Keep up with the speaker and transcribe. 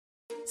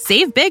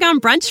Save big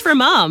on brunch for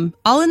mom,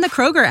 all in the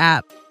Kroger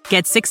app.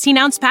 Get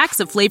 16-ounce packs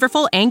of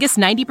flavorful Angus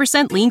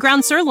 90% lean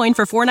ground sirloin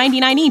for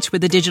 $4.99 each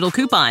with a digital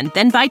coupon.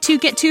 Then buy 2,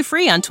 get 2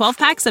 free on 12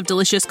 packs of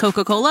delicious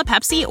Coca-Cola,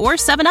 Pepsi, or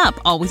 7-Up,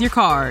 all with your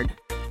card.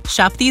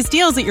 Shop these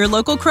deals at your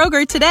local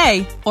Kroger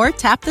today, or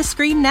tap the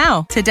screen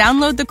now to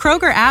download the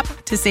Kroger app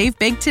to save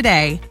big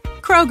today.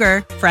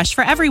 Kroger, fresh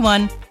for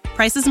everyone.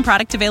 Prices and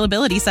product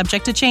availability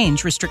subject to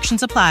change.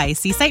 Restrictions apply.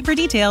 See site for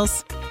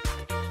details.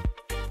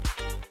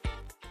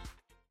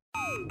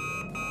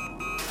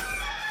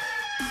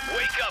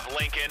 Wake up,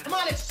 Lincoln. Come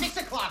on, it's 6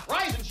 o'clock.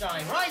 Rise and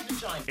shine, rise and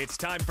shine. It's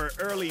time for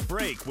Early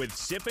Break with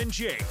Sip and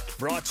Jake,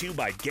 brought to you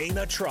by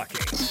Gaina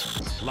Trucking.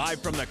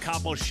 Live from the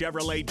Coppel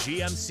Chevrolet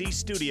GMC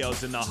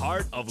studios in the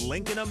heart of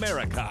Lincoln,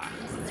 America.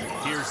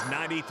 Here's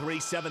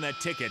 93.7 The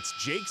Ticket's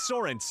Jake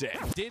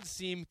Sorensen. Did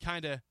seem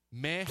kind of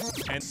meh.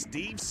 And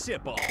Steve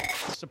Sipple.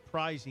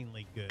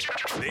 Surprisingly good.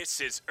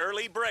 This is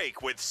Early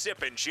Break with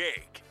Sip and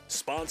Jake,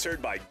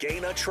 sponsored by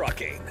Gaina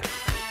Trucking.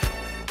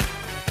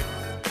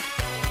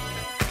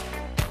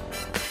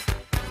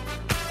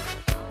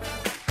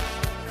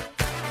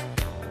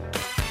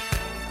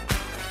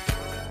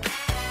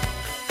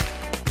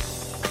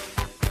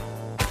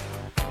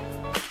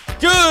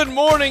 Good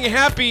morning.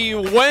 Happy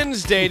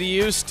Wednesday to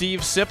you,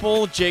 Steve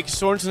Sipple, Jake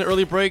Sorensen,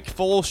 Early Break.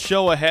 Full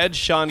show ahead.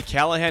 Sean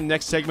Callahan,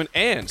 next segment,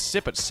 and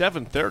Sip at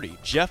 7:30.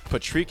 Jeff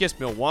Patricus,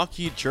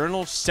 Milwaukee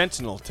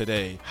Journal-Sentinel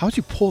today. How'd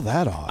you pull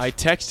that off? I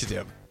texted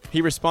him.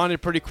 He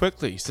responded pretty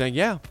quickly, saying,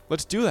 yeah,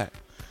 let's do that.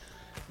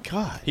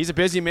 God. He's a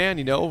busy man,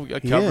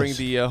 covering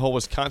the whole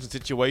Wisconsin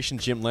situation.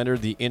 Jim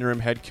Leonard, the interim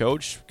head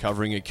coach,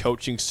 covering a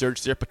coaching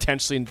search there,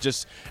 potentially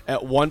just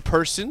at one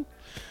person.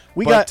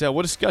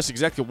 We'll discuss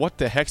exactly what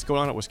the heck's going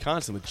on at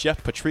Wisconsin with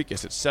Jeff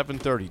Patricus at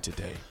 7:30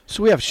 today.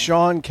 So we have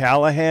Sean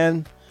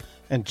Callahan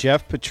and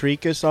Jeff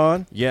Patricus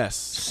on? Yes.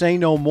 Say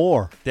no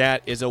more.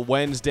 That is a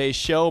Wednesday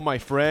show, my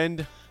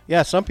friend.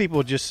 Yeah, some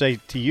people just say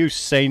to you,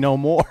 say no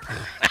more.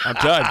 I'm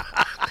done.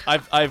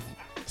 I've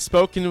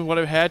spoken what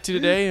I've had to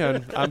today,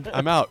 and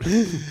I'm out.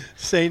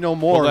 Say no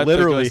more, let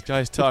literally. Those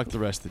guys talk the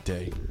rest of the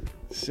day.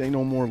 Say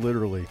no more,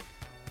 literally.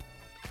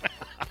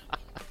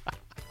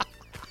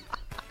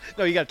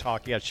 No, you got to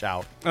talk. You got to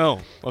shout.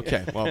 Oh,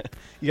 okay. Well,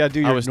 you got to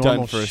do your normal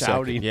done for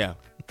shouting. A second. Yeah.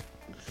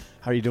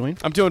 How are you doing?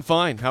 I'm doing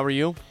fine. How are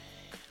you?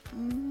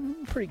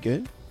 Pretty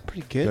good.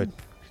 Pretty good.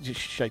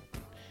 Should I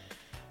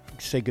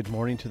say good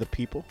morning to the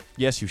people?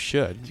 Yes, you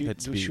should.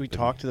 Should we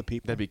talk to the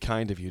people? That'd be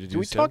kind of you to do. Do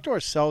we talk to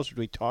ourselves or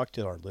do we talk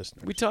to our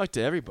listeners? We talk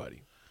to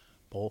everybody.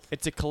 Both.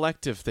 It's a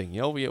collective thing.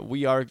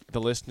 We are the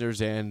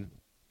listeners and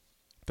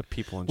the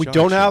people in charge. We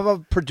don't have a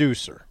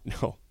producer.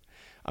 No.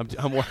 I'm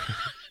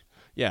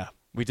yeah.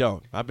 We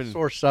don't.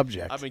 Sore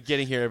subject. I've been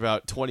getting here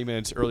about 20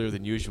 minutes earlier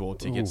than usual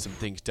to get some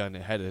things done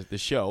ahead of the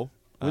show.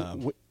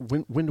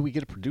 When do we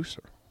get a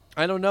producer?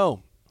 I don't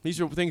know. These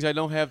are things I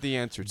don't have the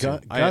answer to.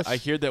 I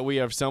hear that we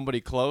have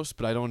somebody close,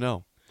 but I don't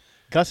know.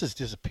 Gus has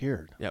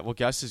disappeared. Yeah, well,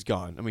 Gus is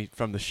gone. I mean,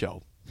 from the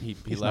show. He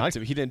left.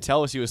 Not. He didn't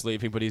tell us he was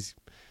leaving, but he's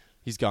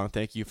gone.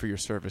 Thank you for your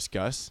service,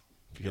 Gus,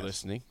 if you're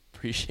listening.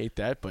 Appreciate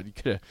that, but you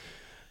could have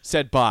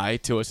said bye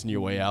to us on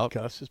your way out.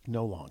 Gus is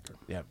no longer.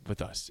 Yeah,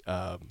 with us.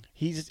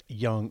 He's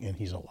young and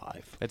he's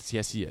alive.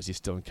 Yes, he is. He's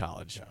still in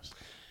college. Yes.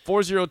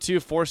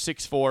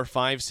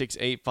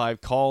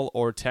 402-464-5685. Call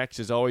or text.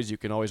 As always, you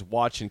can always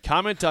watch and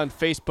comment on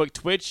Facebook,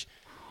 Twitch,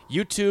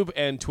 YouTube,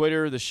 and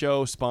Twitter. The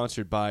show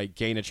sponsored by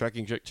Gaina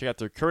Trucking. Check out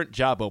their current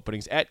job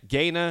openings at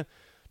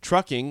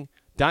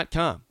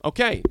GainaTrucking.com.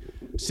 Okay.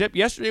 Sip,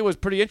 yesterday was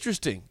pretty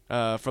interesting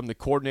from the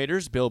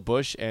coordinators, Bill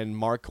Bush and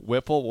Mark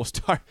Whipple. We'll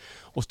start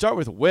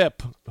with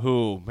Whip,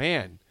 who,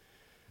 man,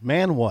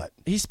 what?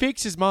 He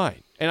speaks his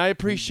mind, and I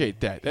appreciate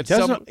that. He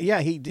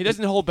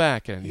doesn't hold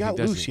back anything. He got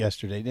loose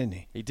yesterday, didn't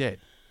he? He did.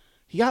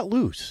 He got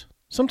loose.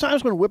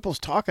 Sometimes when Whipple's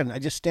talking, I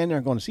just stand there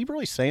and going, is he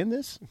really saying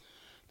this?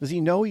 Does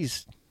he know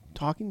he's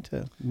talking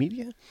to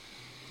media?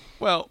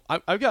 Well,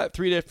 I've got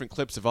 3 different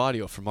clips of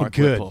audio from Mark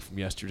Whipple from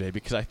yesterday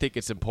because I think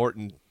it's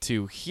important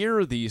to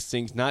hear these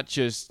things, not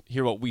just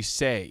hear what we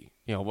say.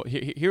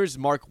 Here's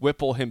Mark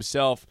Whipple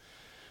himself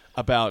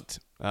about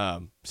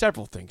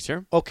several things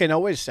here. Okay, now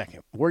wait a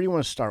second. Where do you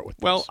want to start with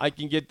this? Well, I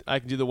can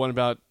do the one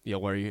about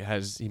where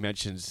he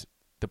mentions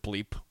the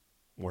bleep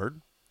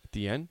word at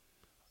the end.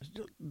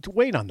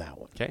 Wait on that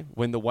one. Okay,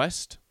 win the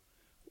West.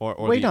 Or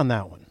wait on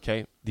that one.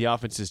 Okay, the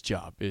offense's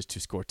job is to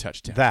score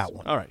touchdowns. That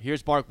one. All right,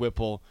 here's Mark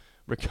Whipple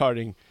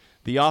regarding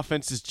the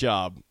offense's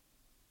job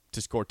to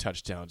score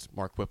touchdowns.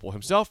 Mark Whipple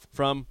himself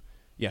from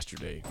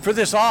yesterday. For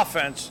this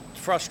offense, it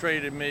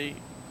frustrated me,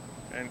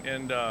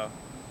 and because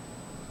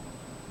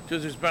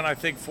there's been, I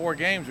think, 4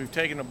 games we've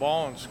taken the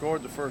ball and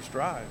scored the first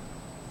drive.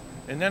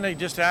 And then they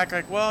just act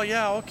like, well,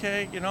 yeah,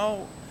 okay,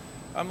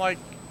 I'm like,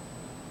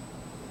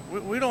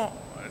 we don't,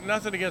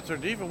 nothing against their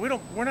defense. We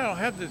don't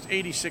have this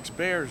 86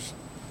 Bears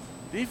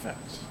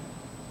defense,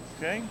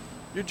 okay?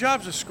 Your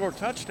job's to score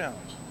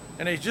touchdowns.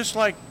 And they just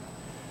like,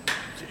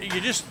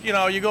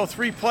 you go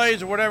 3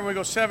 plays or whatever, we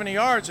go 70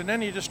 yards, and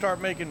then you just start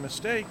making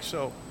mistakes.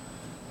 So,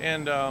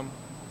 and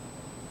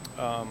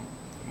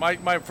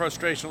my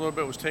frustration a little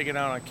bit was taken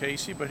out on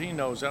Casey, but he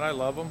knows that. I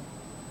love him,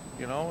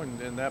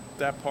 and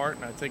that part.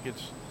 And I think you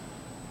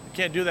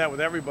can't do that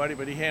with everybody,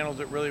 but he handled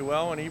it really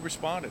well, and he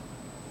responded.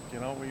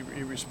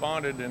 He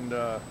responded, and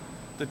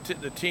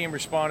the team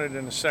responded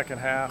in the second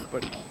half.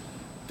 But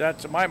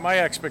that's my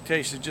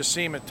expectation is just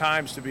seem at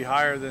times to be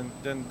higher than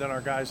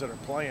our guys that are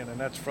playing, and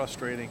that's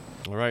frustrating.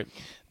 All right.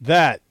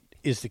 That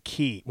is the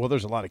key. Well,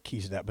 there's a lot of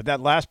keys to that, but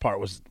that last part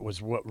was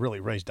what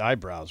really raised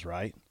eyebrows,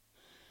 right?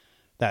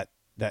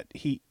 That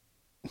he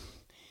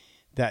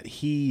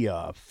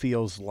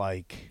feels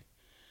like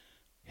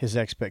his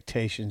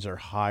expectations are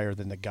higher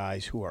than the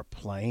guys who are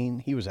playing.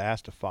 He was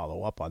asked to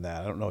follow up on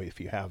that. I don't know if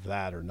you have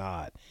that or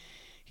not.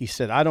 He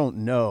said, I don't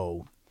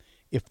know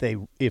if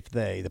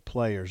the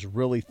players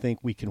really think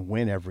we can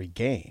win every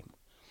game.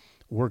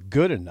 We're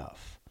good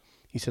enough.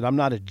 He said, I'm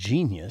not a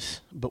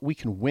genius, but we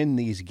can win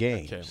these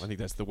games. Okay, I think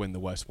that's the win the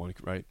West one,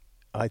 right?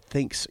 I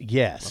think so.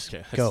 Yes.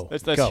 Okay. Go.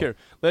 Let's go. hear.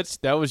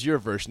 That was your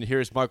version.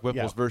 Here's Mark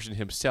Whipple's version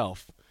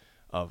himself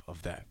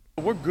of that.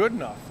 We're good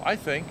enough, I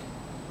think.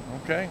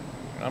 Okay.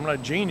 I'm not a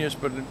genius,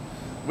 but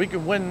we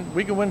can win.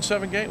 We can win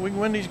 7 games. We can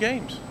win these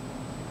games.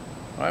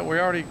 All right. We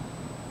already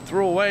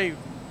threw away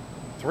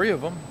 3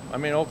 of them. I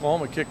mean,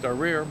 Oklahoma kicked our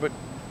rear, but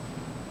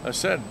I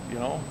said,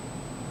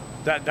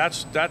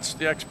 that's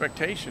the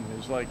expectation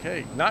is like,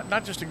 hey,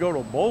 not just to go to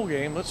a bowl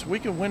game. We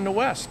can win the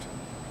West.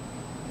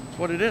 That's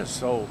what it is.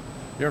 So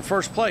you're in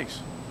first place.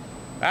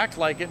 Act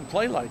like it and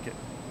play like it.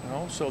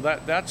 So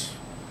that's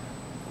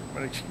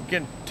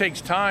again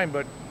takes time,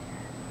 but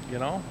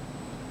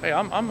hey,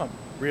 I'm a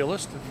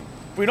realist.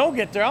 If we don't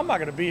get there, I'm not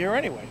going to be here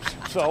anyways.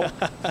 So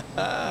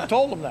I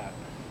told them that.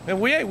 And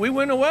we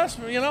win the West.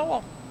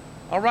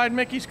 I'll ride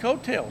Mickey's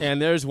coattails. And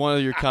there's one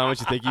of your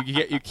comments you think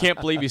you can't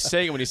believe he's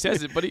saying it when he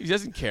says it, but he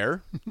doesn't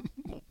care.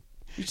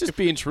 He's just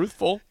being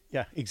truthful.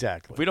 Yeah,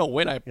 exactly. If we don't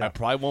win, I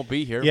probably won't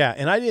be here. Yeah,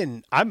 and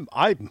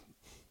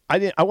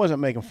I wasn't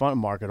making fun of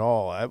Mark at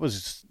all.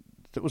 It's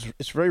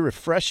very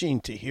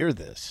refreshing to hear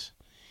this.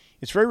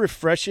 It's very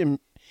refreshing.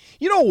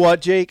 You know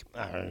what, Jake?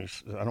 I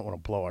don't want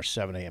to blow our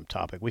 7 a.m.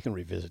 topic. We can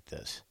revisit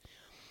this.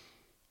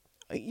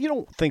 You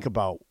don't think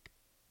about,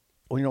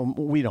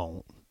 we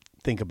don't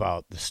think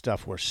about the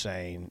stuff we're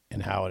saying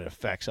and how it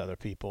affects other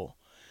people.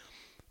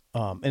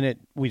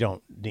 We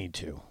don't need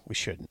to. We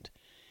shouldn't.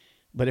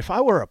 But if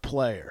I were a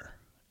player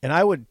and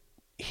I would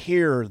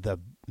hear the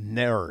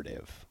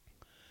narrative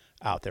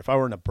out there, if I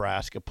were a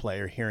Nebraska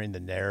player hearing the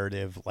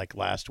narrative like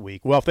last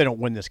week, well, if they don't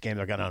win this game,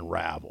 they're going to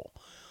unravel.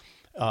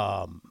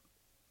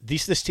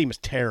 This team is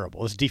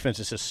terrible. This defense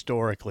is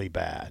historically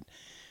bad.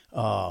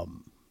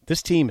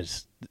 This team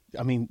is,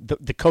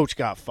 the coach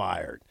got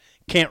fired.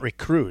 Can't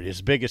recruit.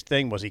 His biggest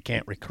thing was he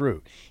can't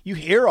recruit. You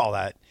hear all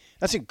that.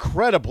 That's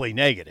incredibly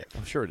negative.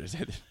 I'm sure it is.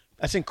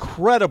 That's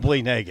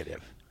incredibly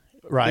negative,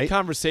 right? The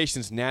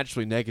conversation's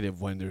naturally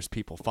negative when there's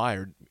people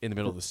fired in the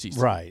middle of the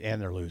season. Right,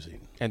 and they're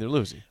losing.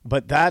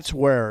 But that's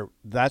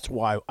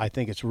why I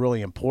think it's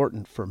really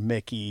important for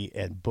Mickey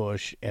and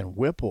Bush and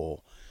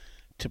Whipple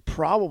to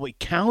probably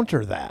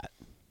counter that,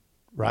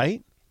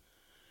 right?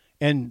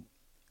 And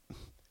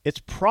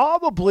it's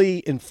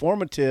probably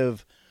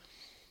informative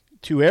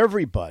to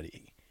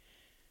everybody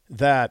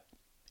that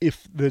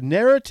if the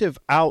narrative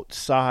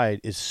outside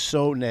is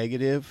so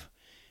negative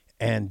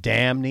and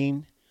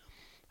damning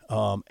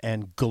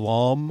and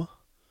glum,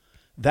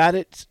 that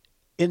it's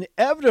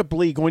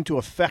inevitably going to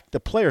affect the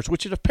players,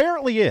 which it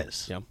apparently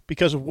is,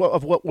 because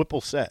of what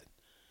Whipple said.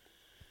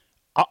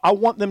 I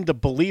want them to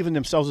believe in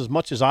themselves as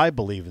much as I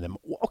believe in them.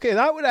 Okay, and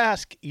I would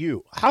ask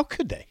you, how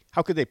could they?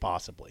 How could they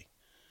possibly?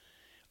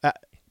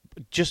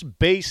 Just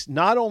based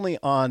not only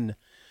on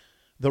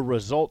the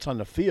results on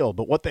the field,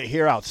 but what they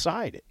hear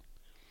outside it.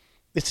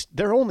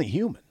 They're only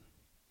human.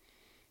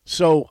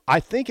 So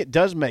I think it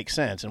does make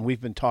sense, and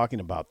we've been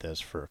talking about this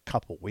for a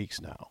couple weeks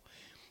now,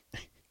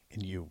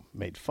 and you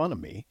made fun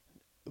of me,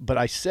 but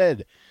I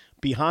said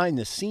behind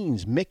the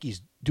scenes,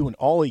 Mickey's doing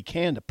all he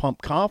can to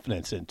pump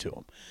confidence into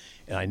him.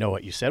 And I know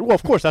what you said. Well,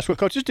 of course, that's what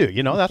coaches do.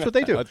 That's what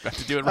they do. I was about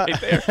to do it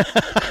right there.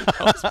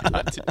 I was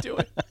about to do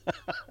it.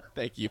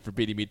 Thank you for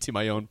beating me to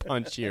my own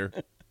punch here.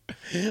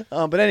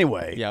 But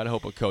anyway. Yeah, I'd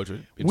hope a coach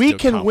would. We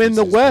can win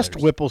the West,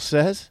 players. Whipple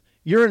says.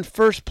 You're in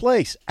first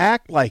place.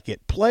 Act like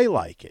it. Play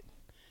like it.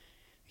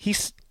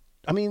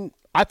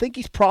 I think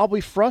he's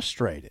probably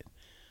frustrated.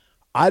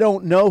 I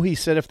don't know, he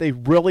said, if they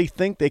really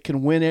think they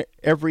can win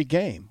every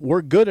game.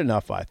 We're good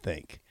enough, I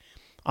think.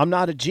 I'm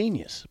not a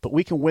genius, but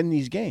we can win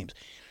these games.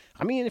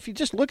 If you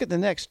just look at the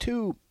next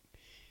 2,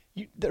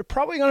 they're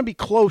probably going to be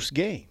close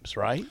games,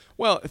 right?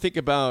 Well, think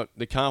about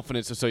the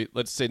confidence. So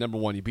let's say number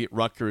 1, you beat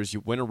Rutgers, you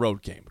win a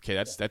road game. Okay,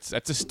 that's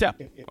a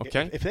step.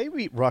 Okay, if they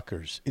beat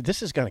Rutgers,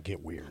 this is going to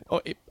get weird.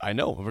 Oh, I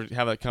know. We're gonna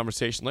have that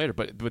conversation later.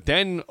 But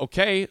then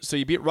so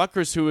you beat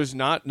Rutgers, who is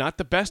not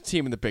the best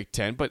team in the Big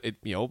Ten. But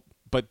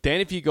then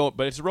if you go,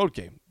 but it's a road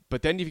game.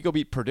 But then if you go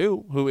beat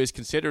Purdue, who is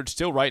considered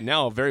still right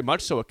now very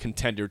much so a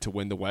contender to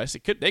win the West,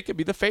 they could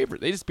be the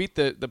favorite. They just beat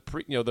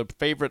the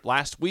favorite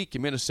last week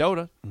in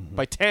Minnesota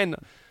by 10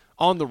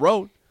 on the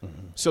road.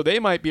 So they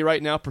might be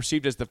right now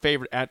perceived as the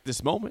favorite at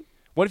this moment.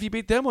 What if you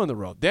beat them on the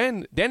road?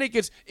 Then it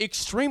gets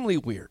extremely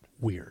weird.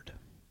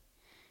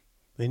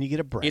 Then you get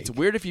a break. It's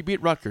weird if you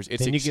beat Rutgers.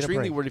 It's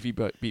extremely weird if you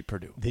beat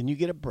Purdue. Then you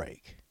get a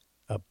break,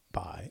 a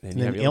bye. Then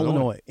and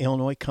then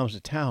Illinois comes to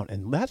town,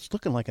 and that's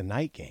looking like a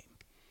night game.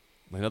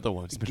 Another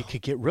one. It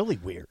could get really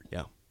weird.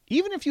 Yeah.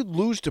 Even if you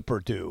lose to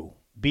Purdue,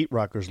 beat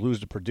Rutgers, lose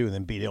to Purdue, and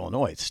then beat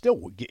Illinois, it's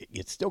still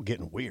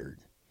getting weird.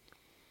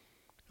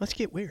 Let's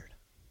get weird.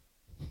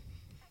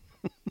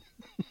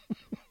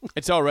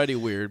 It's already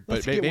weird,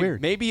 but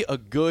maybe a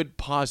good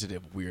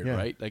positive weird,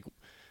 right? Like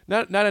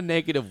not a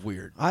negative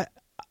weird. I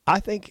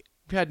think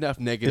we've had enough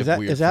negative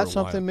weird. Is that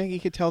something Mickey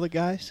could tell the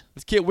guys?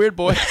 Let's get weird,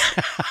 boys.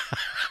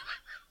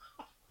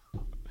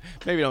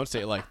 Maybe don't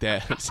say it like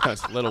that. It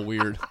sounds a little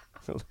weird.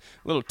 A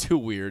little too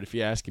weird, if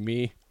you ask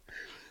me.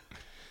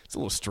 It's a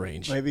little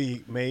strange.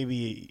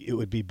 Maybe it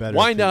would be better.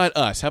 Why not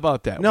us? How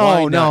about that?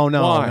 No.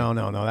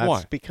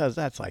 That's because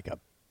that's like a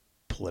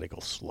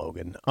political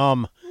slogan.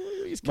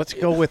 Let's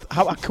go with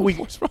how can we?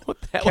 What's wrong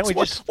with that?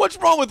 What's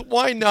wrong with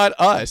why not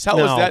us? How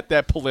is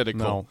that political?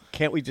 No,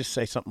 can't we just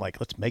say something like,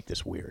 "Let's make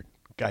this weird,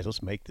 guys.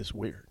 Let's make this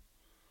weird."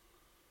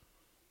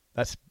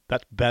 That's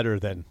better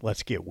than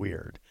 "Let's get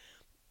weird."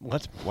 Why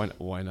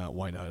not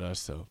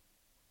us though?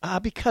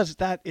 Because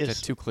that is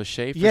that too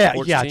cliche for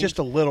sports teams? Just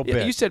a little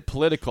bit. You said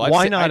political.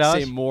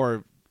 I'd say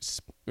more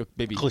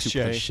maybe cliche.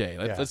 Too cliche.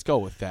 Let's go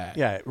with that.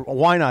 Yeah,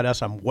 why not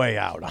us? I'm way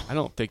out. I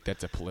don't think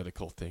that's a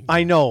political thing.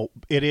 I know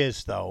it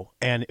is though,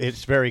 and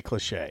it's very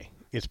cliche.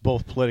 It's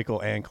both political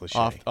and cliche.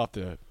 Off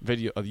the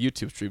video of the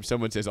YouTube stream,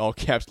 someone says all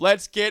caps,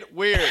 "Let's get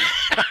weird."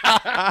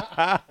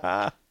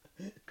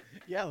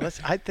 Yeah,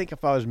 I think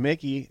if I was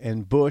Mickey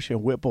and Bush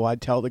and Whipple, I'd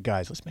tell the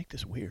guys, "Let's make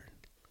this weird.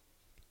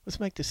 Let's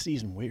make this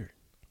season weird.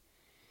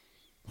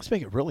 Let's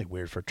make it really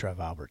weird for Trev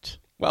Alberts."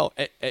 Well,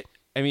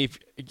 I mean,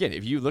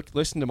 if you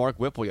listen to Mark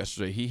Whipple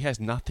yesterday, he has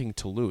nothing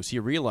to lose. He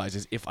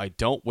realizes if I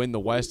don't win the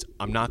West,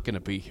 I'm not going to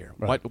be here.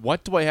 Right.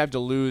 What do I have to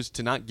lose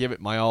to not give it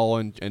my all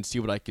and see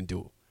what I can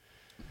do?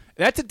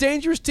 That's a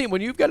dangerous team.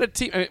 When you've got a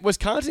team,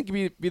 Wisconsin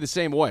can be the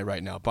same way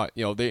right now. But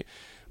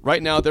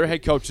right now their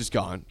head coach is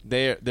gone.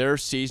 Their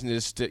season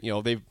is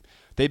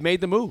they've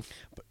made the move.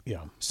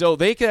 Yeah. So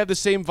they could have the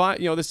same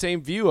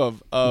view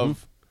of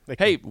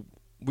hey,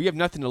 we have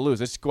nothing to lose.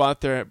 Let's go out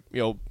there,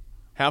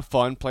 have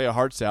fun, play our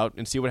hearts out,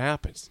 and see what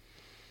happens.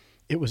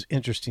 It was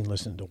interesting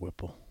listening to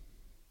Whipple.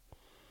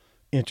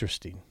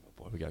 Interesting.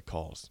 Boy, we got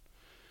calls.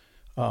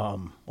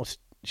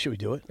 Should we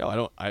do it? No, I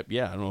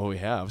don't know who we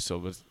have. So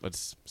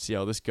let's see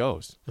how this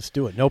goes. Let's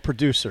do it. No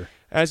producer.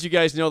 As you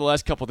guys know, the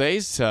last couple of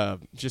days,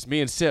 just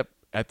me and Sip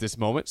at this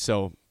moment.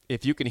 So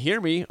if you can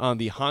hear me on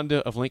the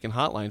Honda of Lincoln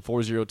hotline,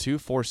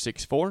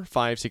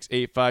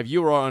 402-464-5685,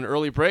 you are on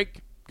early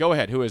break. Go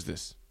ahead. Who is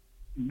this?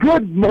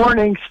 Good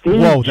morning,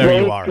 Steve. Whoa, there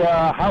Jake. you are.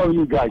 How are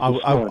you guys this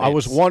morning? I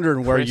was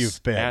wondering where Chris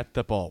you've been. At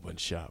the Baldwin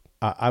Shop.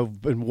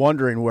 I've been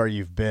wondering where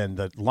you've been.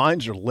 The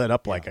lines are lit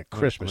up like a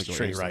Christmas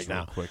tree right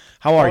now. Quick.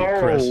 How are you,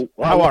 Chris?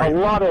 How are you?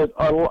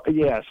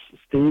 Yes,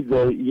 Steve.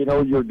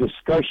 Your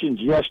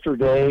discussions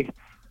yesterday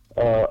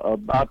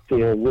about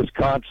the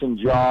Wisconsin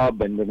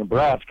job and the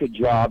Nebraska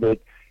job.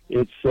 It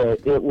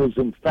was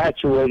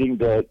infatuating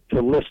to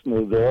listen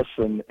to this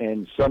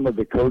and some of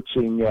the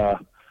coaching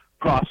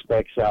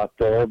prospects out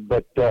there.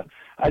 But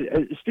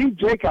Steve,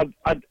 Jake,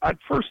 I'd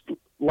first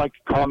like to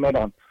comment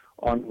on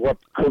what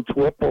Coach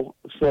Whipple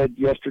said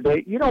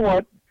yesterday. You know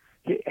what?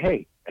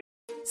 Hey.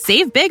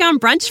 Save big on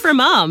brunch for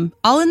mom,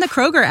 all in the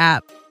Kroger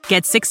app.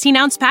 Get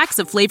 16-ounce packs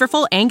of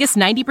flavorful Angus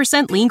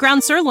 90% lean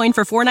ground sirloin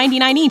for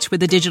 $4.99 each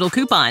with a digital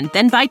coupon.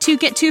 Then buy 2,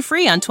 get 2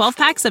 free on 12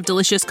 packs of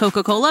delicious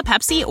Coca-Cola,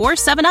 Pepsi, or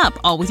 7-Up,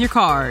 all with your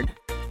card.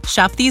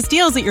 Shop these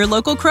deals at your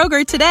local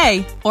Kroger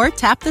today, or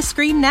tap the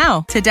screen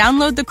now to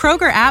download the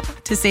Kroger app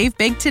to save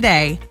big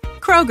today.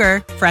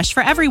 Kroger, fresh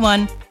for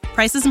everyone.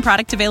 Prices and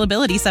product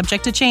availability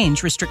subject to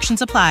change.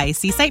 Restrictions apply.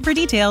 See site for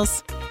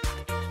details.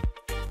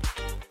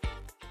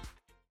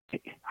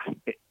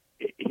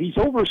 He's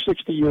over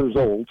 60 years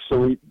old,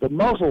 so the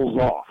muzzle's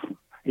off.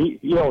 He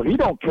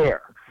don't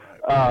care.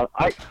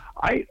 I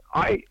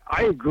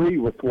agree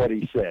with what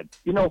he said.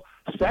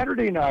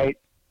 Saturday night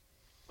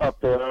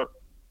up there,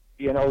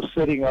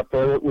 sitting up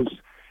there,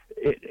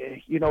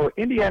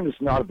 Indiana's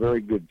not a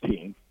very good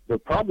team. They're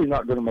probably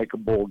not going to make a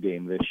bowl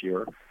game this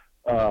year.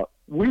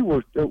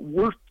 We're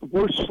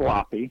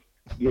sloppy.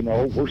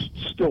 We're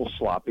still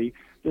sloppy.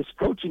 This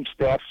coaching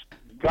staff's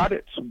got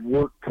its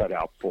work cut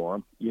out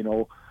for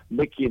them.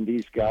 Mickey and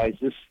these guys.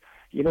 If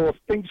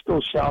things go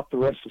south the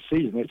rest of the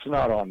season, it's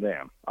not on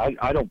them.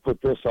 I don't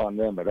put this on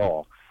them at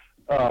all.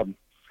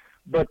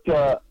 But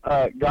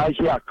guys,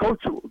 yeah,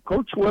 Coach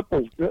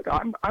Whipple.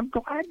 I'm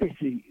glad to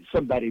see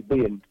somebody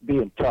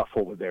being tough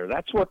over there.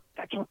 That's what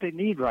they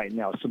need right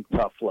now. Some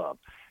tough love.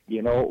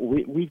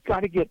 We've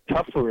got to get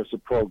tougher as a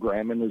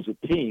program and as a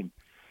team.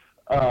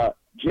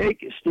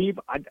 Jake, Steve,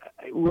 I'd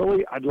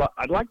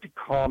like to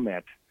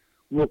comment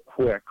real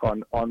quick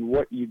on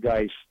what you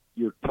guys,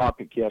 your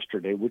topic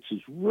yesterday, which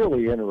is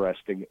really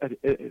interesting.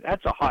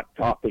 That's a hot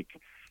topic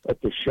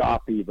at the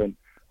shop even.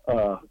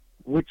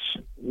 which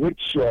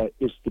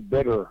is the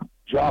better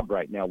job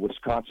right now,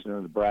 Wisconsin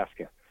or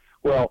Nebraska?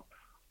 Well,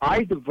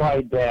 I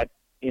divide that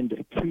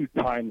into two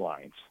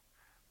timelines,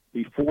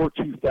 before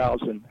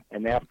 2000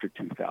 and after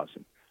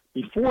 2000.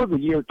 Before the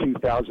year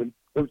 2000,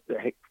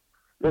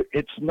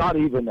 it's not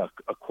even a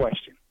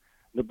question.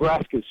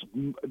 Nebraska's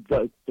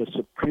the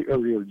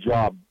superior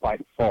job by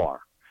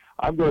far.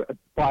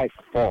 By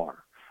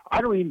far.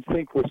 I don't even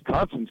think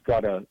Wisconsin's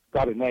got a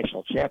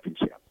national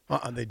championship.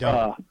 They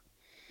don't.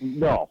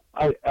 No,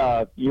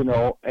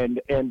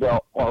 and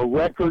our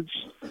records,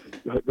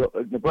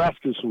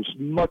 Nebraska's was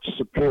much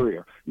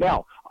superior.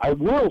 Now, I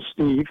will,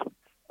 Steve.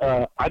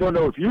 I don't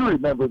know if you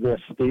remember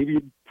this, Steve.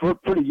 You're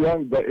pretty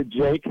young, but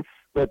Jake.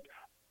 But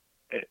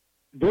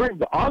during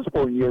the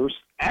Osborne years,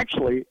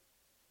 actually,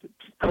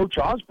 Coach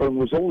Osborne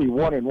was only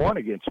 1-1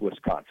 against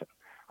Wisconsin.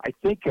 I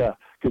think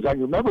because I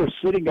remember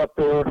sitting up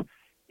there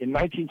in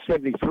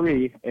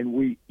 1973, and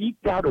we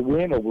eked out a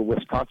win over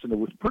Wisconsin. It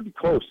was pretty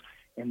close.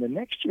 And the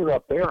next year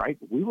up there,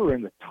 we were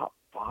in the top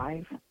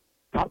 5,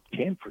 top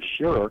 10 for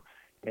sure,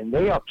 and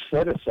they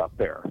upset us up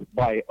there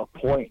by a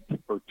point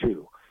or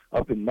two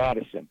up in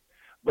Madison.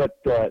 But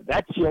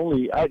that's the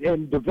only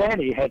and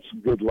Devaney had some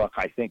good luck,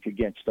 I think,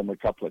 against them a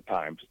couple of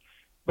times.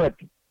 But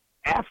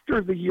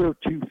after the year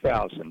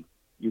 2000,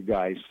 you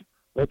guys,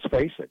 let's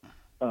face it,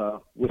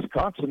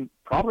 Wisconsin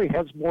probably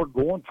has more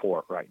going for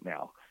it right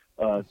now.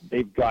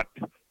 They've got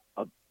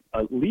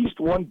at least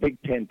one Big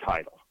Ten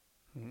title,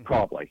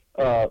 probably.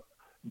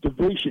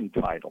 Division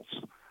titles.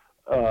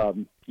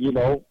 They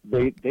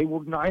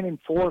were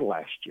 9-4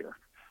 last year.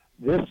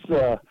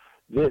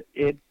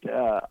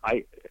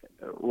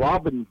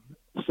 Robin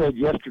said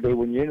yesterday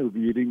when you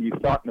interviewed him, he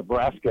thought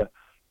Nebraska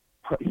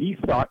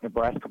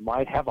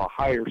might have a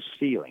higher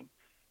ceiling.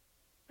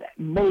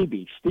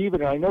 Maybe,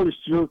 Stephen. I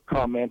noticed your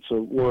comments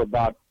were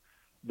about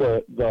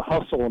the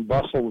hustle and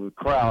bustle of the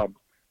crowd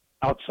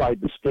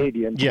outside the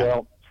stadium.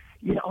 Yeah.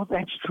 Well,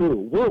 that's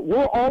true.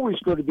 We're always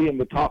going to be in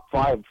the top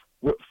 5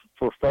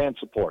 for fan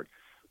support,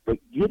 but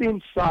get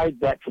inside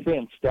that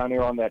fence down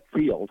there on that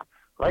field.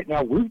 Right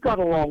now, we've got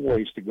a long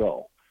ways to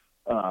go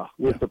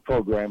with the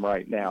program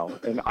right now,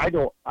 and I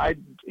don't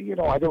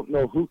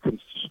know who can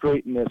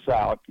straighten this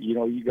out.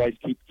 You guys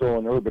keep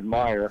throwing Urban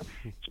Meyer.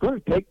 It's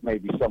going to take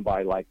maybe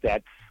somebody like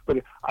that.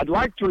 But I'd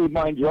like to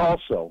remind you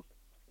also,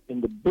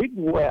 in the Big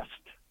West,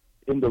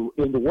 in the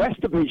West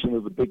Division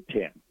of the Big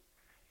Ten,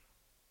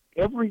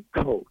 every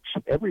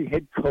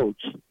head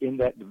coach in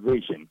that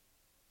division,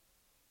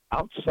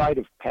 outside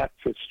of Pat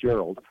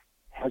Fitzgerald,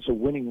 has a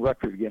winning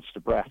record against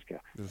Nebraska.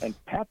 And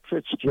Pat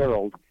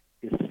Fitzgerald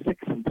is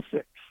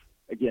 6-6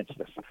 against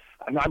us.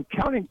 And I'm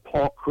counting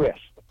Paul Christ.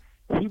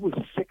 He was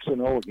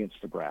 6-0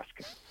 against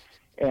Nebraska.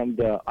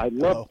 And I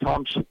love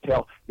Tom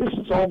Chattel. This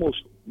is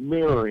almost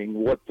mirroring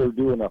what they're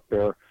doing up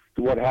there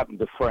to what happened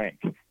to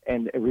Frank.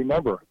 And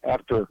remember,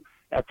 after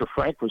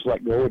Frank was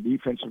let go, a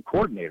defensive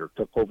coordinator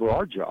took over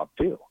our job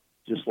too,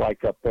 just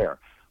like up there.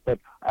 But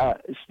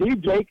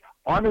Steve, Jake,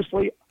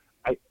 honestly,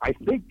 I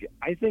think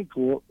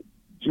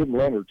Jim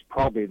Leonard's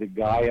probably the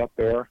guy up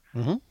there.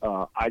 Mm-hmm.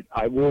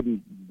 I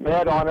wouldn't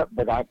bet on it,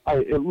 but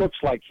it looks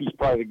like he's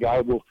probably the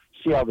guy. We'll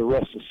see how the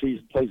rest of the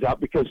season plays out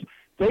because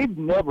they've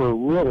never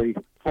really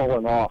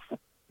fallen off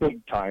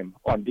big time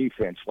on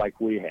defense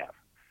like we have.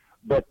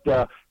 But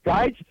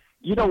guys,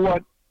 you know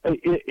what?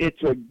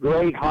 It's a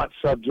great hot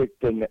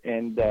subject, and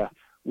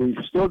we've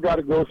still got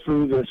to go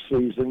through this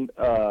season.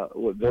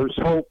 There's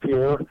hope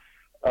here.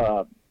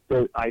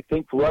 I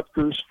think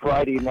Rutgers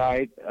Friday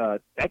night.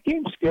 That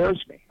game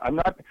scares me.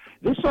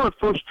 This is our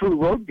first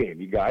true road game,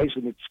 you guys,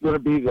 and it's going to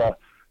be the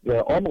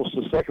almost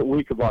the second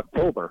week of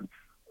October.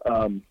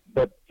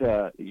 But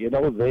they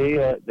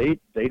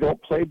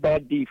don't play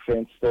bad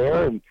defense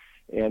there, and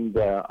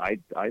I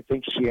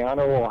think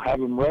Shiano will have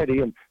them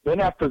ready. And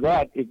then after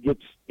that, it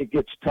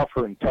gets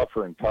tougher and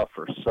tougher and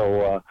tougher.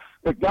 So,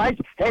 but guys,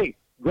 hey.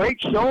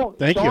 Great show.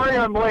 Sorry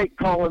I'm late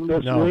calling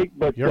this week,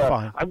 but you're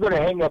fine. I'm going to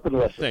hang up and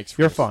listen. Thanks, Chris.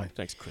 You're fine.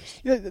 Thanks, Chris.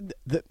 Yeah,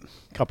 the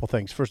couple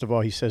things. First of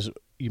all, he says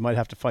you might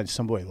have to find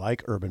somebody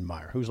like Urban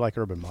Meyer. Who's like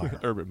Urban Meyer?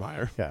 Urban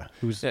Meyer. Yeah.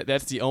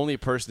 That's the only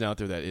person out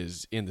there that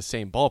is in the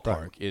same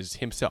ballpark is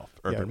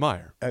himself, Urban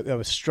Meyer. I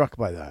was struck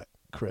by that,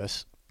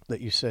 Chris, that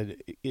you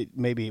said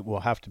maybe it will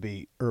have to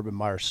be Urban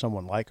Meyer,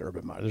 someone like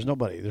Urban Meyer. There's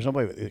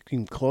nobody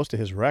even close to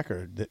his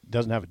record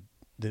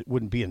that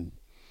wouldn't be in.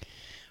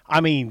 I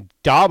mean,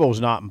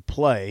 Dabo's not in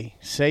play.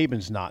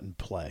 Saban's not in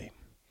play.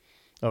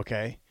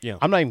 Okay? Yeah.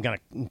 I'm not even going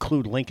to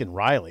include Lincoln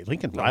Riley.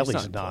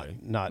 Riley's not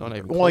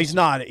well, he's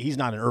not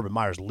in Urban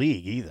Meyer's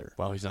league either.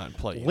 Well, he's not in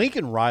play either.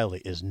 Lincoln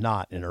Riley is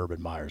not in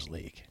Urban Meyer's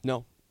league.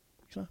 No.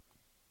 He's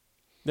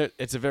not.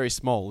 It's a very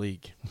small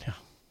league. Yeah.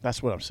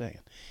 That's what I'm saying.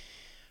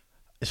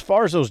 As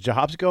far as those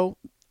jobs go,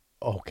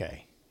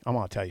 okay. I'm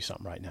going to tell you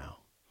something right now.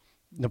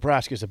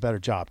 Nebraska's a better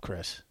job,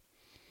 Chris.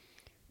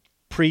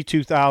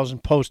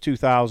 Pre-2000,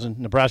 post-2000,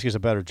 Nebraska's a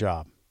better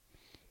job.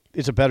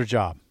 It's a better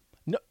job.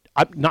 No,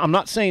 I'm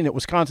not saying that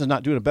Wisconsin's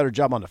not doing a better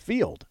job on the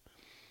field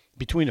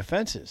between the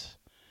fences,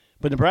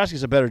 but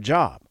Nebraska's a better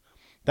job.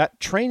 That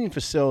training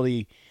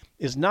facility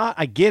is not –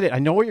 I get it. I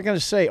know what you're going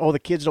to say. Oh, the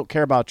kids don't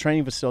care about a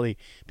training facility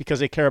because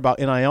they care about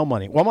NIL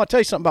money. Well, I'm going to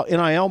tell you something about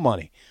NIL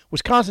money.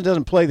 Wisconsin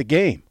doesn't play the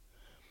game.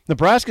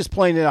 Nebraska's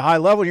playing at a high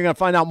level. You're going to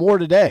find out more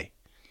today,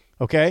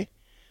 okay?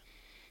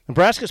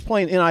 Nebraska's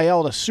playing NIL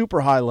at a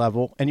super high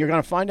level, and you're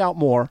going to find out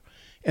more.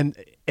 And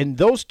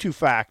those two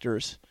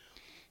factors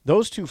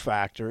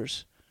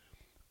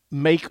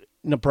make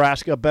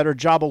Nebraska a better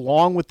job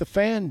along with the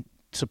fan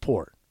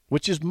support,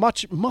 which is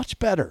much, much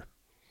better.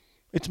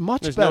 It's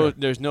much better.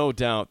 There's no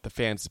doubt the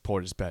fan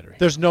support is better.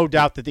 There's no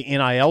doubt that the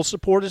NIL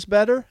support is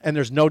better, and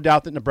there's no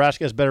doubt that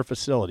Nebraska has better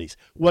facilities.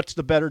 What's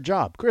the better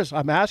job? Chris,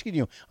 I'm asking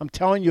you. I'm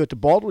telling you at the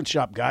Baldwin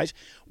Shop, guys.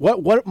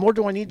 What more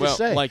do I need to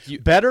say?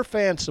 Better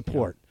fan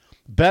support,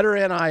 better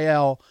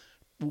NIL,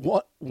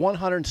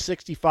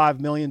 $165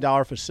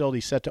 million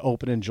facility set to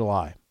open in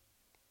July.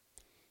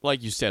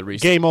 Like you said,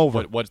 Reese. Game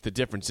over. What's the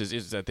difference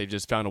is that they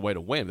just found a way to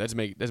win. That's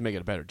make it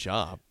a better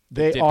job.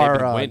 They've been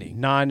winning.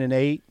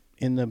 9-8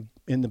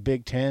 in the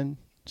Big Ten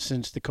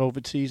since the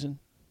COVID season.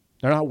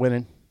 They're not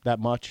winning that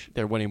much.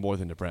 They're winning more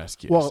than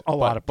Nebraska. Well, a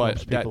lot of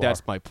but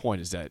that's my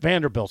point. Is that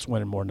Vanderbilt's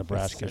winning more than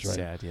Nebraska? That's right?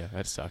 Sad. Yeah,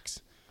 that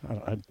sucks.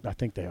 I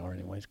think they are,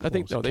 anyways. I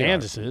think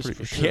Kansas is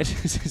for sure.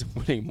 Kansas is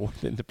winning more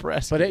than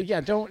Nebraska. But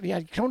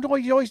don't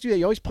always do that.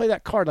 You always play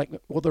that card like,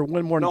 well, they're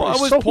winning more than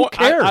Nebraska. So who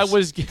cares? I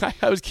was.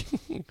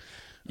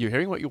 You're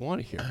hearing what you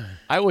want to hear.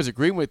 I was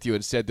agreeing with you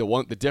and said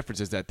the difference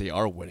is that they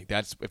are winning.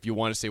 That's if you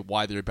want to say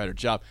why they're a better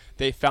job.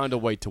 They found a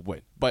way to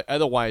win. But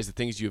otherwise, the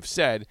things you've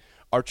said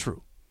are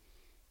true.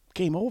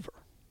 Game over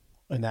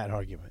in that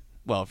argument.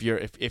 Well,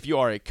 if you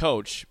are a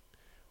coach,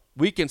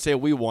 we can say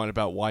what we want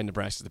about why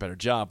Nebraska's a better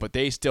job, but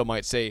they still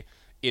might say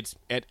it's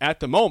at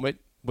the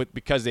moment, but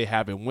because they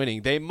have been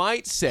winning, they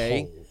might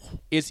say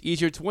it's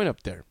easier to win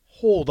up there.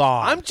 Hold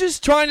on. I'm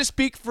just trying to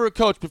speak for a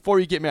coach before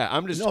you get mad.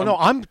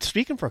 I'm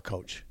speaking for a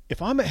coach. If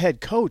I'm a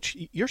head coach,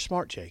 you're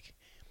smart, Jake.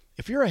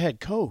 If you're a head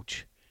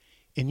coach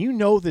and you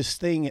know this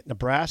thing at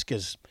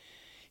Nebraska's,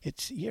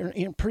 you're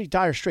in pretty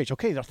dire straits.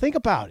 Okay, now think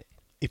about it.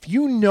 If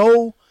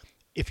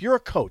you're a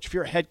coach, if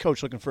you're a head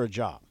coach looking for a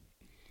job,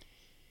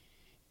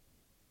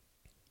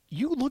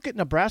 you look at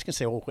Nebraska and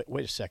say, well,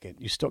 wait a second.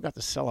 You still got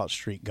the sellout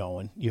streak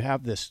going. You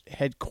have this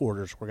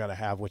headquarters we're going to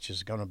have, which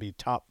is going to be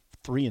top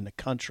 3 in the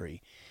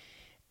country.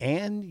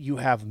 And you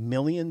have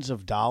millions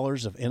of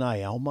dollars of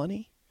NIL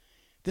money.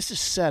 This is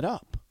set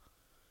up.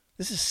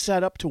 This is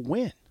set up to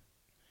win.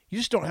 You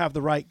just don't have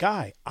the right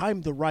guy.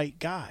 I'm the right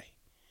guy.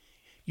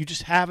 You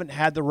just haven't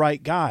had the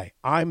right guy.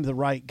 I'm the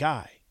right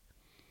guy.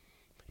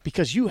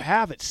 Because you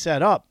have it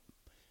set up,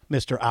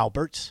 Mr.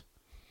 Alberts.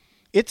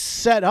 It's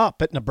set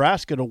up at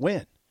Nebraska to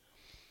win.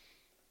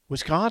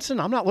 Wisconsin,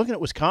 I'm not looking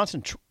at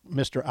Wisconsin,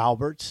 Mr.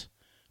 Alberts,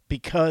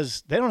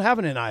 because they don't have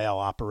an NIL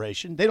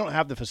operation. They don't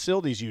have the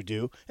facilities you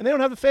do, and they don't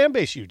have the fan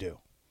base you do.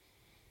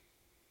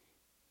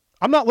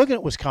 I'm not looking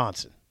at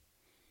Wisconsin.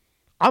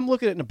 I'm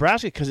looking at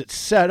Nebraska because it's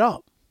set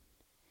up.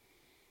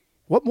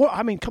 What more?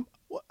 I mean,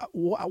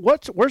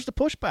 where's the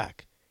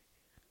pushback?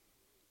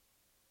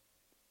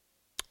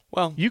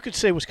 Well, you could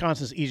say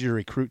Wisconsin's easier to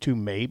recruit to,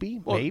 maybe.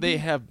 Well, maybe.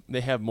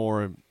 they have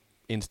more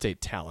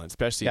in-state talent,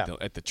 especially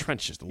at the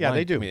trenches.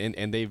 They do. I mean,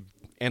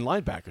 and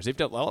linebackers. They've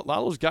done a lot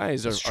of those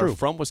guys are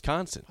from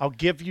Wisconsin. I'll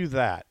give you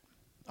that.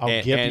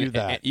 I'll give you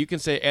that. And you can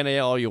say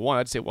NIL all you want.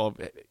 I'd say, well,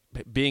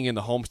 being in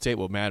the home state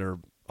will matter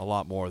a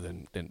lot more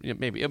than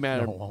maybe it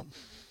matter. No, it won't.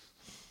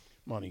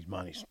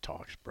 Money's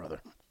talks,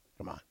 brother.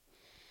 Come on.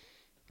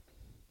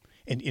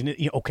 And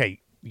okay,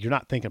 you're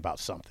not thinking about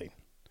something.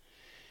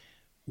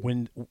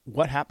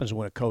 What happens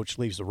when a coach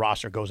leaves, the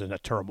roster goes into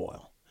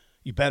turmoil?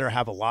 You better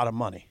have a lot of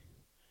money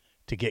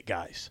to get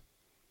guys.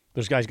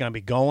 Those guys going to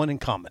be going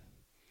and coming.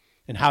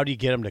 And how do you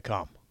get them to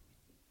come?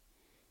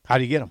 How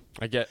do you get them?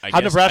 I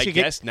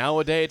guess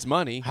nowadays it's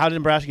money. How did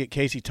Nebraska get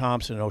Casey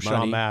Thompson and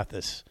O'Shawn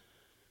Mathis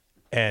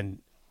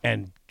and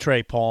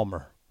Trey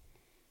Palmer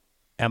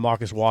and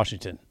Marcus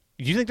Washington?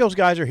 Do you think those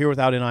guys are here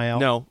without NIL?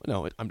 No,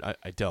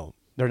 I don't.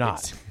 They're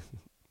not.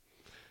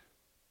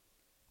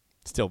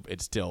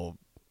 It's still.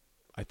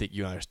 I think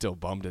you and I are still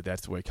bummed that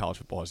that's the way college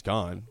football has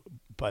gone.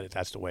 But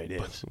that's the way it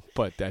is.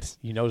 But that's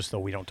you notice though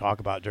we don't talk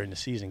about it during the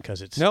season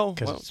because it's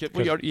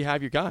you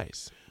have your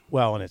guys.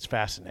 Well, and it's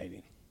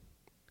fascinating.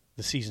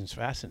 The season's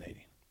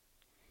fascinating.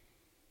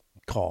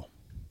 Call.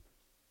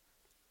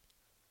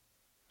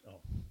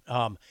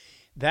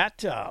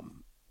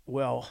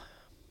 Well,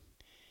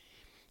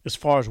 as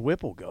far as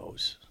Whipple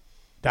goes,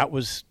 that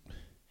was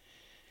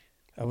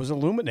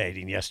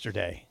illuminating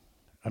yesterday.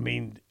 I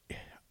mean,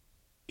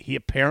 he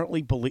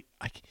apparently believed.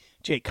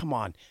 Jake, come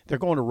on. They're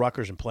going to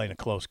Rutgers and playing a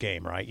close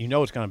game, right? You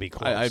know it's going to be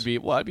close.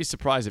 I'd be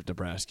surprised if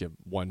Nebraska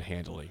won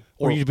handily.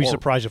 Or you'd be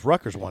surprised if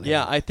Rutgers won handily.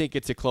 Yeah, I think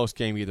it's a close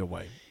game either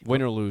way.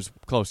 Win or lose,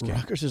 close game.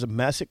 Rutgers is a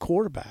mess at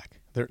quarterback.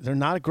 They're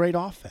not a great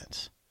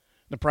offense.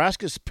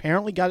 Nebraska's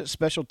apparently got its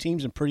special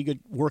teams in pretty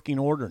good working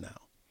order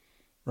now,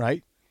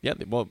 right? Yeah,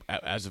 they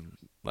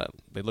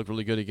look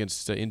really good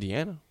against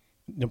Indiana.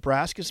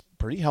 Nebraska's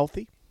pretty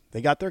healthy.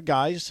 They got their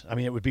guys. I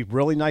mean, it would be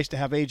really nice to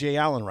have A.J.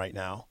 Allen right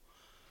now.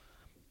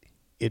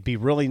 It'd be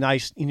really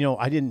nice.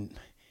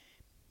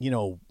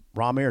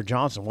 Ramir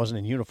Johnson wasn't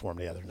in uniform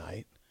the other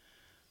night.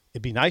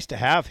 It'd be nice to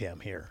have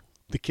him here.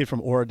 The kid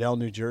from Oradell,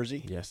 New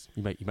Jersey. Yes,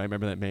 you might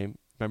remember that name.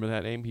 Remember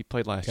that name? He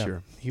played last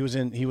year. He was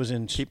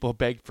in. People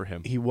begged for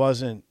him. He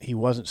wasn't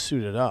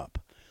suited up.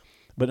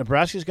 But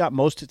Nebraska's got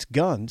most of its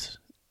guns.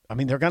 I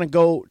mean, they're going to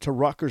go to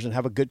Rutgers and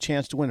have a good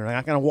chance to win. They're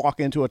not going to walk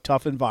into a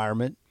tough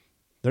environment.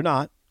 They're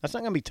not. That's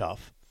not going to be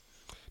tough.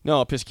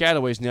 No,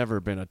 Piscataway's never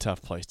been a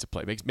tough place to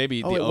play.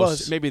 Maybe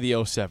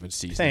the 07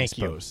 season. Thank I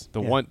suppose.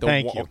 you.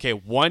 Thank you. Okay,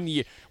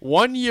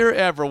 1 year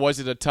ever was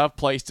it a tough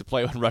place to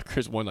play when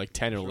Rutgers won like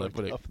 10 or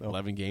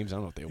 11 games. I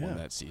don't know if they won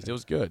that season. It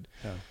was good.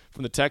 Yeah.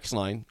 From the text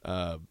line,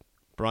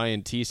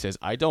 Brian T says,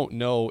 "I don't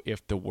know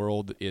if the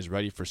world is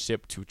ready for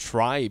Sip to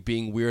try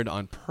being weird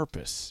on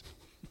purpose."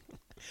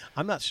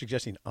 I'm not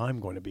suggesting I'm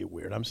going to be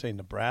weird. I'm saying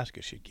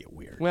Nebraska should get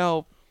weird.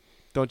 Well,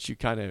 don't you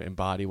kind of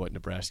embody what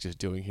Nebraska is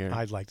doing here?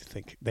 I'd like to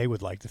think they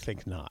would like to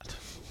think not.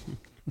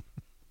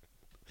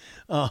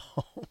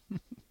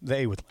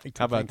 They would like to.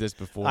 How about this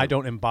before? I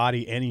don't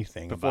embody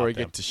anything. Before we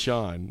get to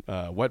Sean,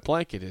 Wet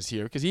Blanket is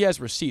here because he has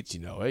receipts.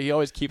 He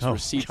always keeps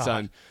receipts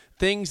on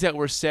things that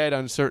were said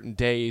on certain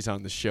days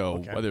on the show,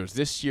 whether it was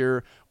this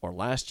year or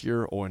last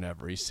year or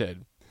whenever. He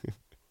said,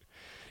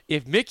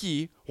 "If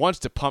Mickey wants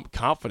to pump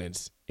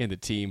confidence in the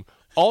team,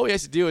 all he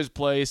has to do is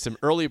play some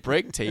early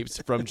break tapes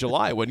from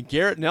July when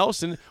Garrett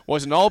Nelson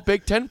was an all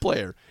Big Ten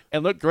player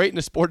and looked great in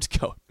a sports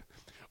coat.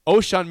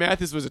 O'Shawn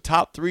Mathis was a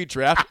top 3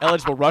 draft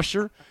eligible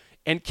rusher,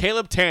 and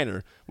Caleb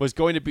Tanner was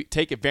going to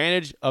take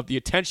advantage of the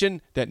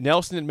attention that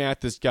Nelson and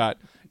Mathis got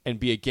and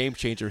be a game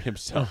changer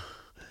himself."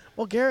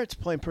 Well, Garrett's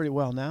playing pretty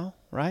well now,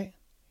 right?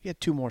 He had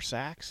 2 more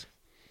sacks.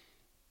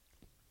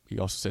 He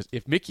also says,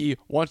 if Mickey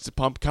wants to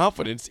pump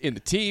confidence in the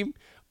team,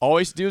 all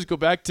he has to do is go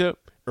back to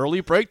early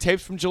break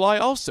tapes from July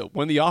also,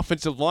 when the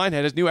offensive line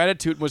had his new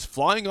attitude and was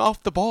flying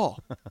off the ball.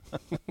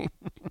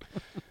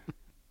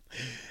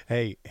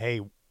 Hey,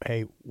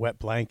 Wet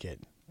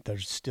Blanket,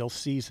 there's still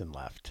season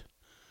left.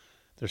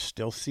 There's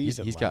still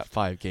season He's got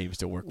 5 games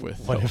to work with.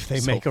 What if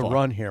they make a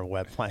run here,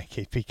 Wet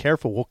Blanket? Be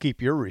careful. We'll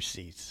keep your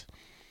receipts.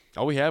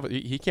 Oh, we have.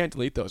 He can't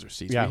delete those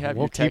receipts. Yeah,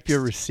 we'll keep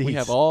your receipts. We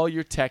have all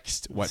your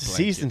text, Wet Blanket.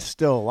 Season's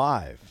still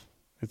alive.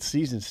 The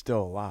season's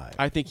still alive.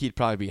 I think he'd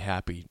probably be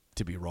happy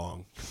to be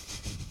wrong.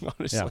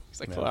 Honestly. Yeah.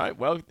 He's like, all right,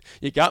 well,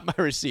 you got my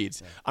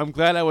receipts. Yeah. I'm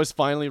glad I was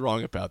finally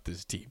wrong about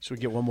this team. Should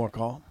we get one more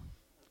call?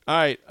 All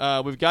right,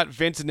 we've got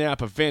Vince in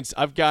Napa. Vince,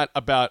 I've got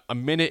about a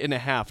minute and a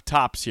half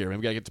tops here.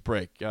 We've got to get to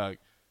break.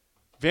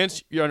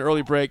 Vince, you're on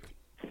early break.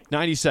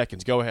 90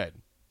 seconds. Go ahead.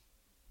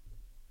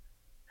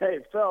 Hey,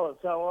 fellas,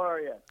 how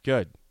are you?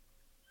 Good.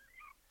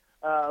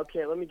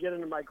 Okay, let me get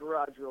into my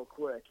garage real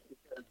quick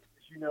because,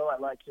 as you know, I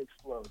like to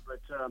explode. But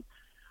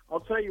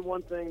I'll tell you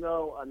one thing,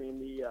 though. I mean,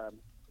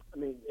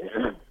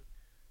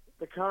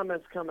 the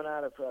comments coming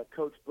out of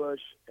Coach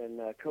Bush and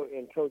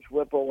Coach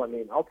Whipple. I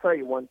mean, I'll tell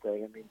you one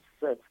thing. I mean,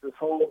 since this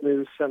whole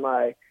new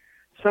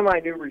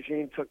semi-new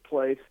regime took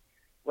place,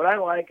 what I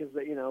like is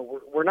that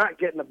we're not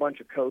getting a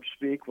bunch of coach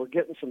speak. We're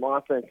getting some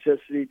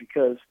authenticity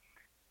because,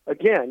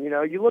 again,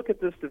 you look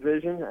at this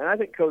division, and I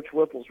think Coach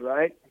Whipple's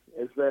right.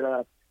 Is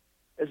that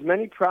as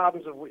many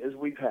problems as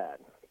we've had,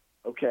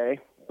 okay,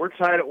 we're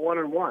tied at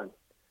 1-1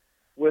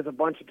 with a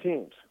bunch of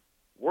teams.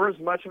 We're as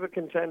much of a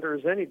contender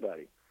as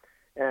anybody,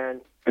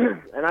 and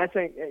I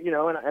think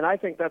and I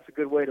think that's a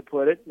good way to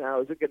put it. Now,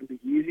 is it going to be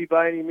easy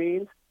by any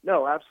means?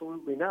 No,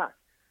 absolutely not.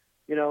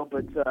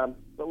 But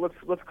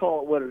let's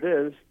call it what it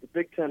is. The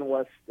Big Ten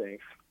West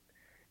stinks,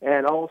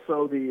 and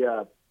also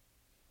the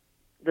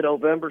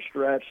November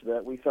stretch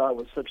that we thought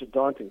was such a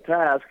daunting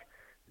task.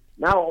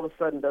 Now all of a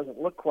sudden doesn't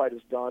look quite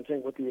as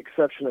daunting, with the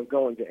exception of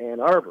going to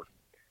Ann Arbor.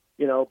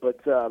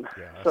 But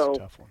that's a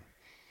tough one.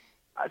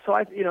 So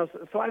I think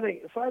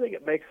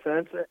it makes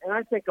sense, and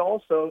I think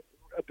also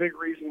a big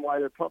reason why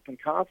they're pumping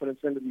confidence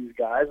into these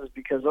guys is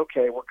because,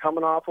 okay, we're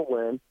coming off a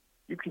win.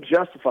 You can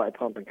justify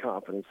pumping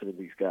confidence into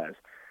these guys.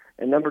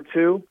 And number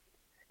 2,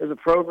 as a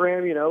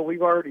program,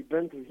 we've already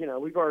been through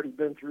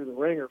the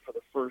ringer for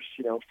the first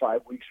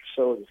 5 weeks or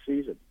so of the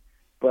season.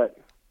 But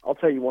I'll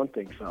tell you one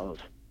thing, fellas.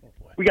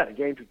 We got a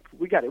game to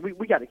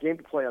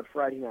play on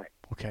Friday night.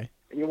 Okay.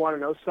 And you want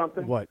to know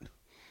something? What?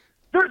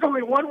 There's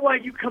only one way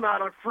you come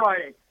out on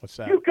Friday. What's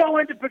that? You go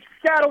into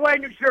Piscataway,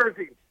 New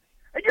Jersey,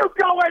 and you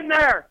go in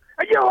there,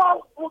 and you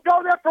all will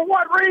go there for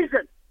one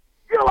reason.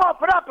 You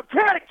open up a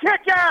can of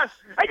kick-ass,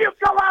 and you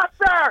go out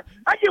there,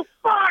 and you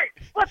fight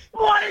with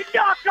bloody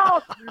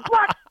knuckles.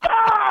 Let's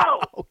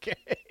go!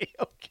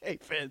 Okay,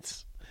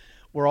 Vince.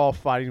 We're all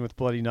fighting with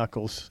bloody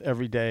knuckles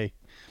every day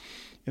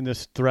in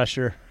this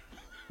thresher.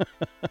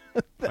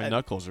 My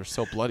knuckles are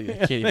so bloody they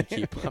can't even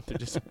keep up. They're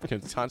just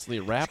constantly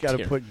wrapped. Got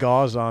to put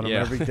gauze on them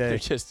every day. They're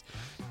just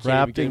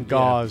wrapped in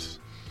gauze.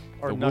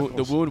 Yeah.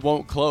 The wound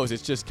won't close.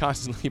 It's just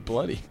constantly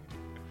bloody.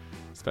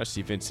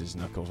 Especially Vince's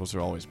knuckles. Those are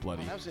always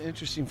bloody. That was an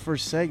interesting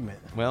first segment.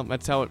 Well,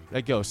 that's how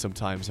it goes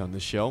sometimes on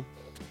this show.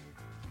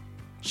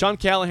 Sean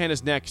Callahan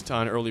is next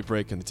on Early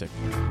Break in the Ticket.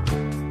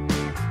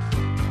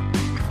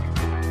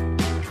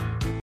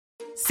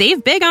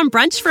 Save big on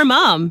brunch for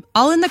mom,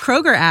 all in the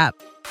Kroger app.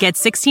 Get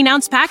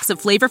 16-ounce packs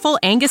of flavorful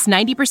Angus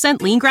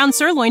 90% lean ground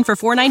sirloin for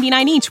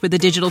 $4.99 each with a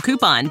digital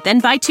coupon. Then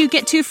buy 2,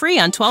 get 2 free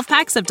on 12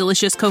 packs of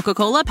delicious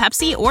Coca-Cola,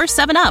 Pepsi, or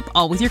 7-Up,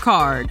 all with your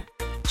card.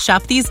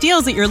 Shop these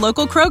deals at your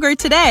local Kroger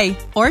today,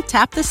 or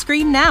tap the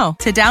screen now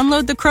to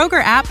download the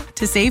Kroger app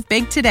to save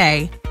big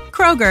today.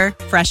 Kroger,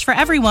 fresh for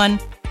everyone.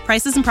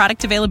 Prices and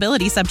product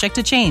availability subject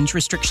to change.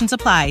 Restrictions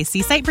apply.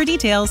 See site for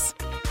details.